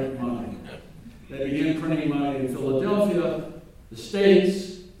 They print money. They begin printing money in Philadelphia. The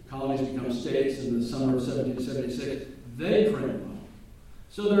states, the colonies become states in the summer of 1776, they print money.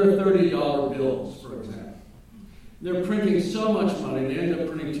 So there are $30 bills, for example. They're printing so much money, they end up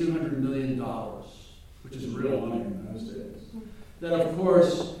printing $200 million, which is real money in those days. That, of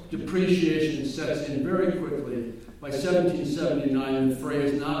course, depreciation sets in very quickly. By 1779, the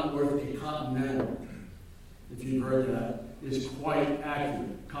phrase "not worth a continental," if you've heard that, is quite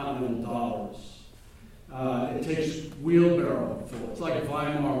accurate. Continental dollars. It takes wheelbarrow full. It's like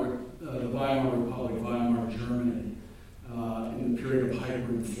Weimar, the Weimar Republic, Weimar Germany, in the period of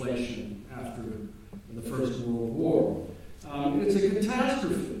hyperinflation after the First World War. It's a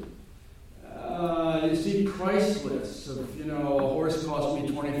catastrophe. You see price lists of, a horse cost me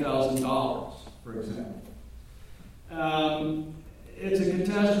 $20,000, for example. It's a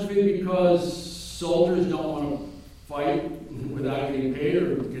catastrophe because soldiers don't want to fight without getting paid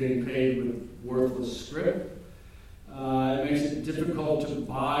or getting paid with worthless script. It makes it difficult to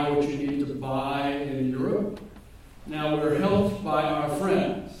buy what you need to buy in Europe. Now, we're helped by our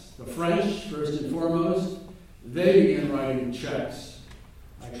friends. The French, first and foremost, they begin writing checks.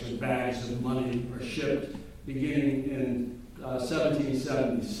 Actually, bags of money are shipped beginning in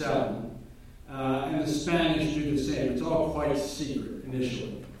 1777. And the Spanish do the same. It's all quite secret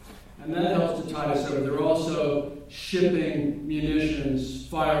initially. And that helps to tide us over. They're also shipping munitions,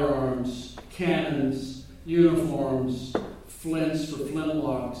 firearms, cannons, uniforms, flints for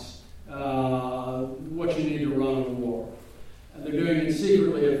flintlocks, what you need to run a war. And they're doing it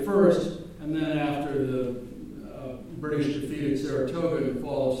secretly at first, and then after the British defeated Saratoga in the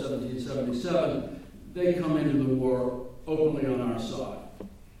fall of 1777, they come into the war openly on our side.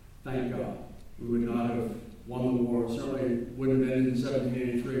 Thank God. We would not have won the war. Certainly wouldn't have ended in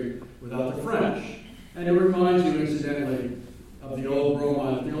 1783 without the French. And it reminds you, incidentally, of the old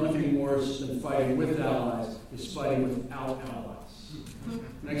bromide. The only thing worse than fighting with allies is fighting without allies.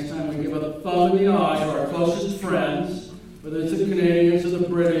 Next time we give a thumb in the eye to our closest friends, whether it's the Canadians or the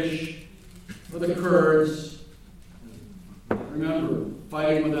British or the Kurds, remember,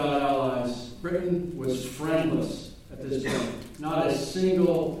 fighting without allies, Britain was friendless at this point. Not a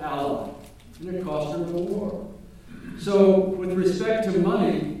single ally. And it cost her the war. So, with respect to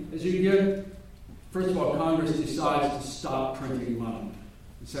money, as you get, first of all, Congress decides to stop printing money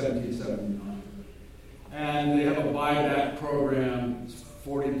in 1779. And they have a buyback program. It's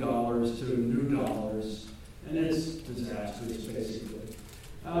 $40 to new dollars. And it's disastrous, basically.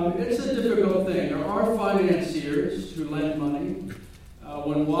 It's a difficult thing. There are financiers who lend money.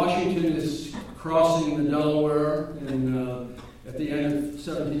 When Washington is crossing the Delaware at the end of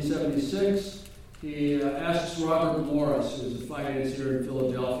 1776, he asks Robert Morris, who's a financier in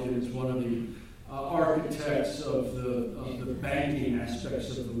Philadelphia, who's one of the architects of the banking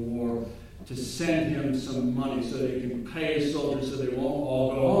aspects of the war, to send him some money so that he can pay his soldiers so they won't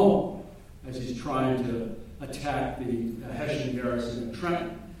all go home as he's trying to attack the Hessian garrison in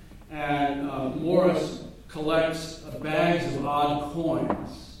Trenton. And Morris collects bags of odd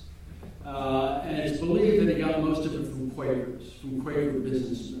coins. And it's believed that he got most of it from Quakers, from Quaker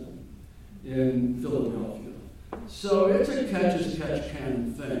businessmen in Philadelphia. So it's a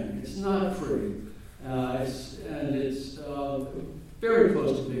catch-as-catch-can thing. It's not pretty. It's very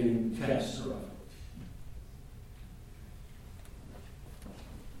close to being catastrophic.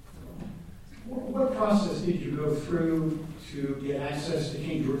 What process did you go through to get access to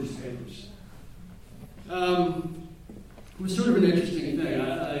King George's papers? It was sort of an interesting thing.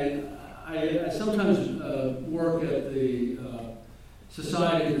 I sometimes work at the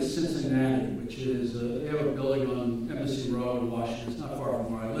Society of Cincinnati, which is, they have a building on Embassy Road in Washington. It's not far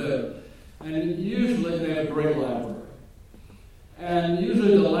from where I live. And usually they have a great library. And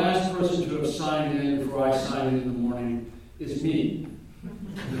usually the last person to have signed in before I sign in the morning is me.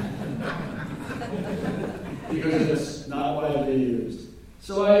 Because it's not widely used.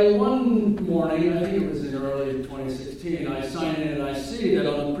 So one morning, I think it was in early 2016, I sign in and I see that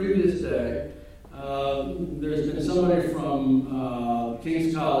on the previous day, there's been somebody from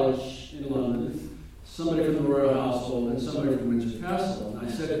King's College in London, somebody from the Royal Household, and somebody from Windsor Castle. And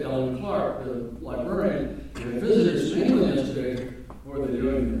I said to Ellen Clark, the librarian, "We had visitors from England yesterday. What are they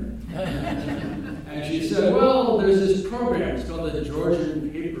doing there?" And she said, "Well, there's this program. It's called the Georgian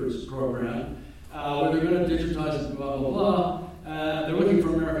Papers Program, where they're going to digitize it, blah, blah, blah. They're looking for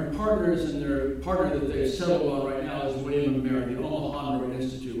American partners, and their partner that they've settled on right now is William and Mary, the Omaha Marine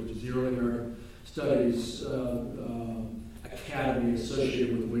Institute, which is the Early American Studies Academy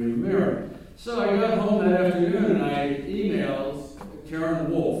associated with William and Mary." So I got home that afternoon and I emailed Karen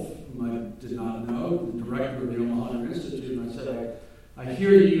Wolfe, whom I did not know, the director of the Omaha Marine Institute, and I said, I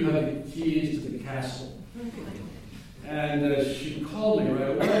hear you have the keys to the castle. And she called me right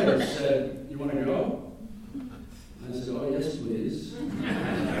away and said, "You want to go?" I said, "Oh, yes, please."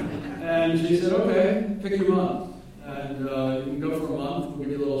 And she said, "Okay, pick your month. And you can go for a month. We'll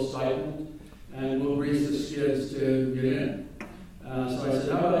give you a little stipend. And we'll grease the skids to get in." So I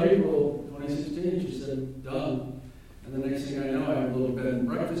said, "How about April 2016? She said, "Done." And the next thing I know, I had a little bed and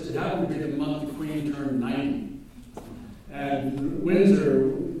breakfast. It happened to be the month the Queen turned 90. And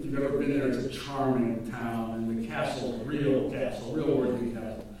Windsor, if you've ever been there, it's a charming town. And the castle, real worthy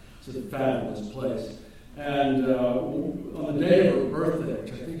castle. It's a fabulous place. And on the day of her birthday,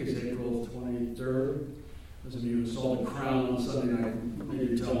 which I think is April 23rd, those of you who saw the crown on Sunday night,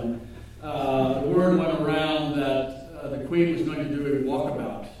 maybe tell me, the word went around that the Queen was going to do a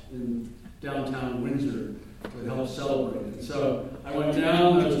walkabout in downtown Windsor to help celebrate. And so I went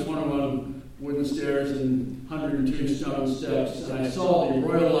down those 21 wooden stairs and 102 stone steps, and I saw the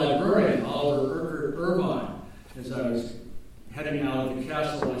Royal Librarian, Oliver Irvine, as I was heading out of the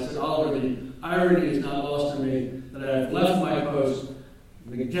castle. And I said, "Oliver, the irony is not lost on me that I have left my post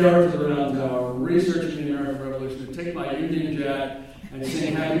in the garret of the Round Tower, researching the American Revolution, to take my Union Jack and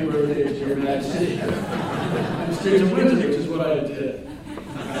sing Happy Birthday to Your Majesty in the streets of Windsor," which is what I did.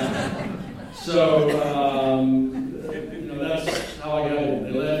 So, that's how I got in.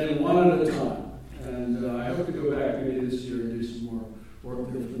 They let in one at a time. And I hope to go back maybe this year and do some more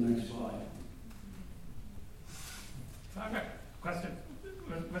work there for the next 5. So I've got a question.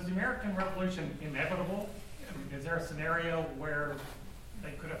 Was the American Revolution inevitable? I mean, is there a scenario where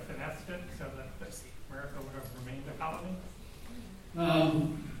they could have finessed it so that America would have remained a colony?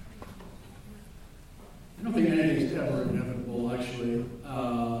 I don't think anything's ever inevitable, actually,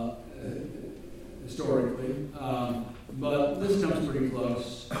 historically. But this comes pretty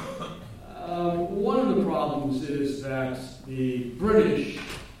close. One of the problems is that the British,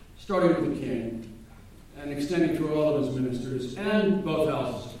 starting with the King, and extending through all of his ministers and both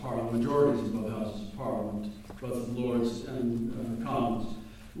houses of parliament, majorities of both houses of parliament, both the Lords and Commons,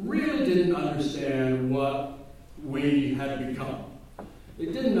 really didn't understand what we had become. They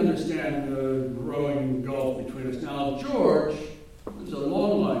didn't understand the growing gulf between us. Now, George was a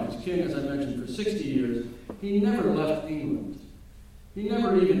long life. As king, as I mentioned, for 60 years. He never left England. He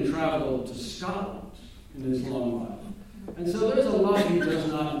never even traveled to Scotland in his long life. And so there's a lot he does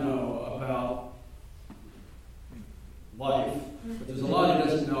not know about life, but there's a lot he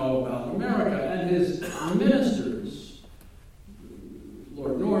doesn't know about America. And his ministers,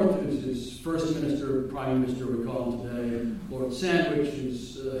 Lord North, who's his first minister, prime minister we call him today, Lord Sandwich,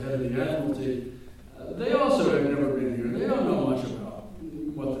 who's head of the Admiralty, they also have never been here. They don't know much about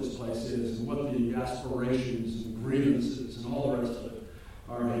what this place is and what the aspirations and grievances and all the rest of it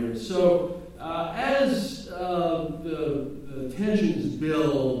are here. So as the tensions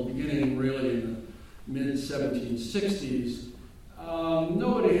build, beginning really in the mid-1760s,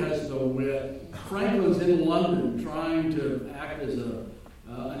 nobody has the wit. Franklin's in London trying to act as an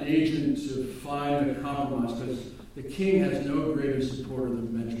agent to find a compromise because the king has no greater supporter than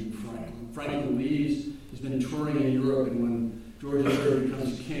Benjamin Franklin. Franklin leaves. He's been touring in Europe, and when George III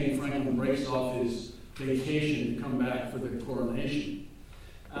becomes king, Franklin breaks off his vacation to come back for the coronation.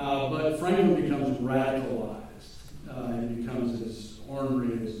 But Franklin becomes radicalized. He becomes as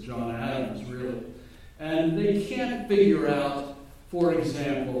ornery as John Adams, really. And they can't figure out, for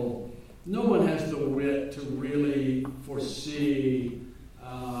example, no one has the wit to really foresee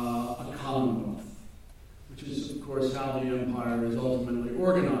a commonwealth, which is, of course, how the empire is ultimately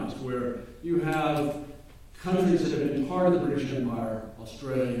organized, where you have countries that have been part of the British Empire,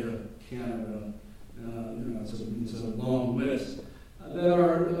 Australia, Canada, it's a long list, that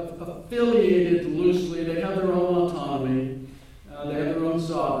are affiliated loosely. They have their own autonomy, they have their own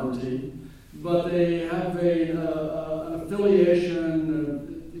sovereignty, but they have an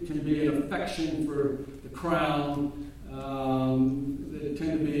affiliation, it can be an affection for the crown, they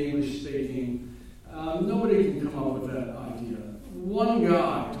tend to be English-speaking. Nobody can come up with that idea. One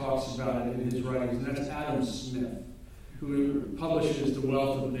guy talks about it in his writings, and that's Adam Smith, who publishes The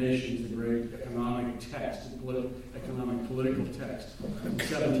Wealth of Nations, the great economic text, economic political text, in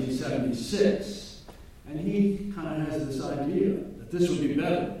 1776. And he kind of has this idea that this would be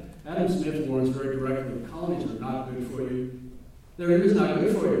better. Adam Smith warns very directly, the colonies are not good for you. They're just not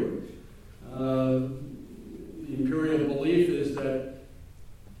good for you. The imperial belief is that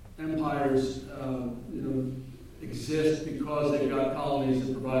empires exist because they've got colonies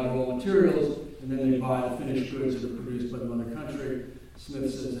that provide raw materials, and then they buy the finished goods that are produced by the mother country. Smith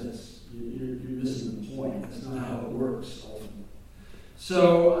says you're missing the point. That's not how it works, ultimately.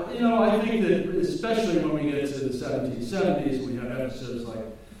 So, I think that especially when we get to the 1770s, we have episodes like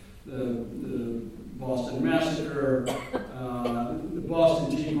the Boston Massacre, the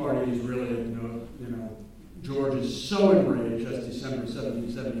Boston Tea Party is really, George is so enraged. That's December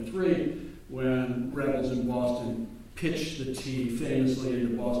 1773, when rebels in Boston pitched the tea famously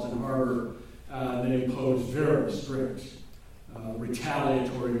into Boston Harbor. They imposed very strict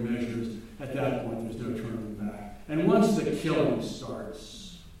retaliatory measures. At that point, there's no turning back. And once the killing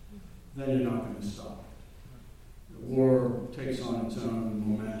starts, then you're not going to stop. The war takes on its own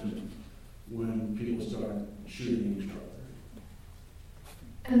momentum when people start shooting each other.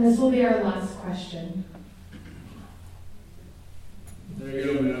 And this will be our last question. There you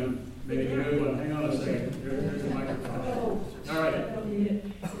go, ma'am. Make a good one. Hang on a second. Here's the microphone. All right.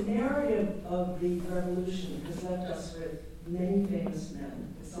 The narrative of the revolution has left us with many famous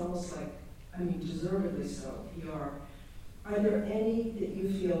men. It's almost like, deservedly so, PR. Are there any that you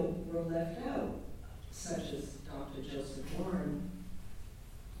feel were left out, such as Dr. Joseph Warren?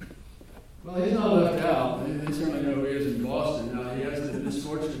 Well, he's not left out. They certainly know who he is in Boston. Now, he has the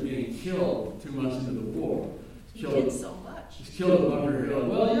misfortune of being killed 2 months into the war. He did so much. He's killed at Bunker Hill.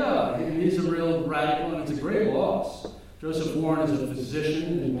 Well, yeah, he's a real radical, and it's a great loss. Joseph Warren is a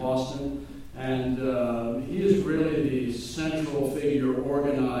physician in Boston, and he is really the central figure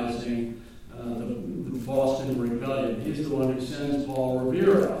organizing the Boston Rebellion. He's the one who sends Paul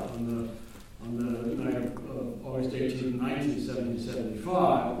Revere out on the night of August 18,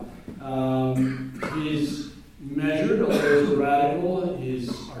 1775. He's measured, although he's a radical. He's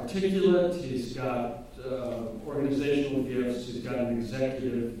articulate. He's got organizational gifts. He's got an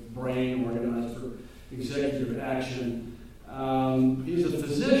executive brain organized for executive action. He's a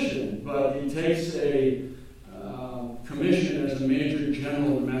physician, but he takes a commission as a major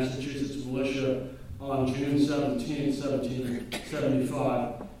general of Massachusetts militia on June 17,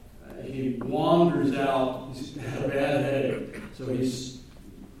 1775. He wanders out. He's had a bad headache, so he's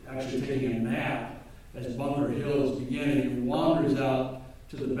actually taking a nap as Bunker Hill is beginning. He wanders out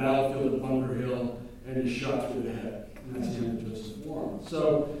to the battlefield at Bunker Hill and is shot through the head. And that's him, Joseph Warren.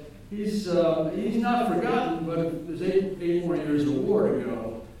 So he's not forgotten, but there's eight more years of war to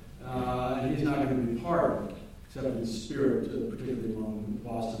go, and he's not going to be pardoned, except in spirit, particularly among the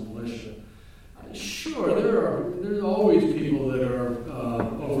Boston militia. Sure, there's always people that are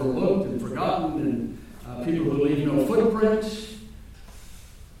overlooked and forgotten, and people who leave no footprint.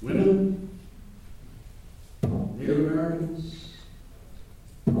 Women, Native Americans,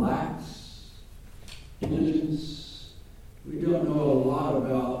 blacks, Indians. We don't know a lot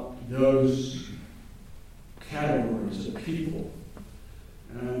about those categories of people,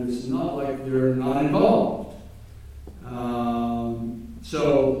 and it's not like they're not involved.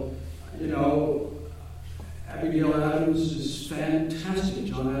 So, you know, Abigail Adams is fantastic.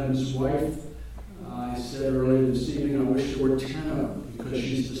 John Adams' wife. I said earlier this evening, I wish there were 10 of them, because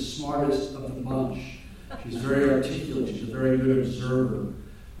she's the smartest of the bunch. She's very articulate. She's a very good observer.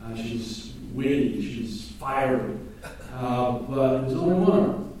 She's witty. She's fiery. But there's only one of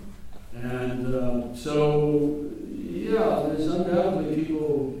them. And so, yeah, there's undoubtedly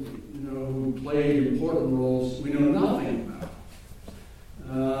people, you know, who played important roles we know nothing about.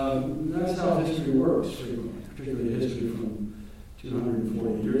 That's how history works frequently, particularly history from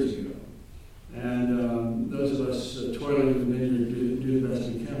 240 years ago. And those of us toiling in the vineyard do the best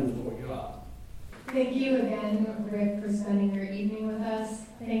we can with what we got. Thank you again, Rick, for spending your evening with us.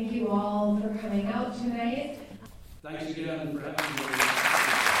 Thank you all for coming out tonight. Thanks again for having me.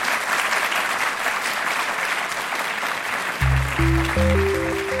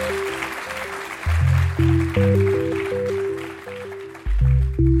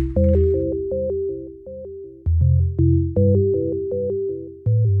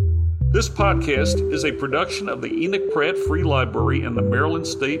 This podcast is a production of the Enoch Pratt Free Library and the Maryland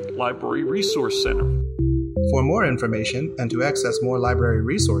State Library Resource Center. For more information and to access more library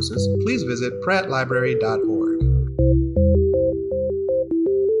resources, please visit prattlibrary.org.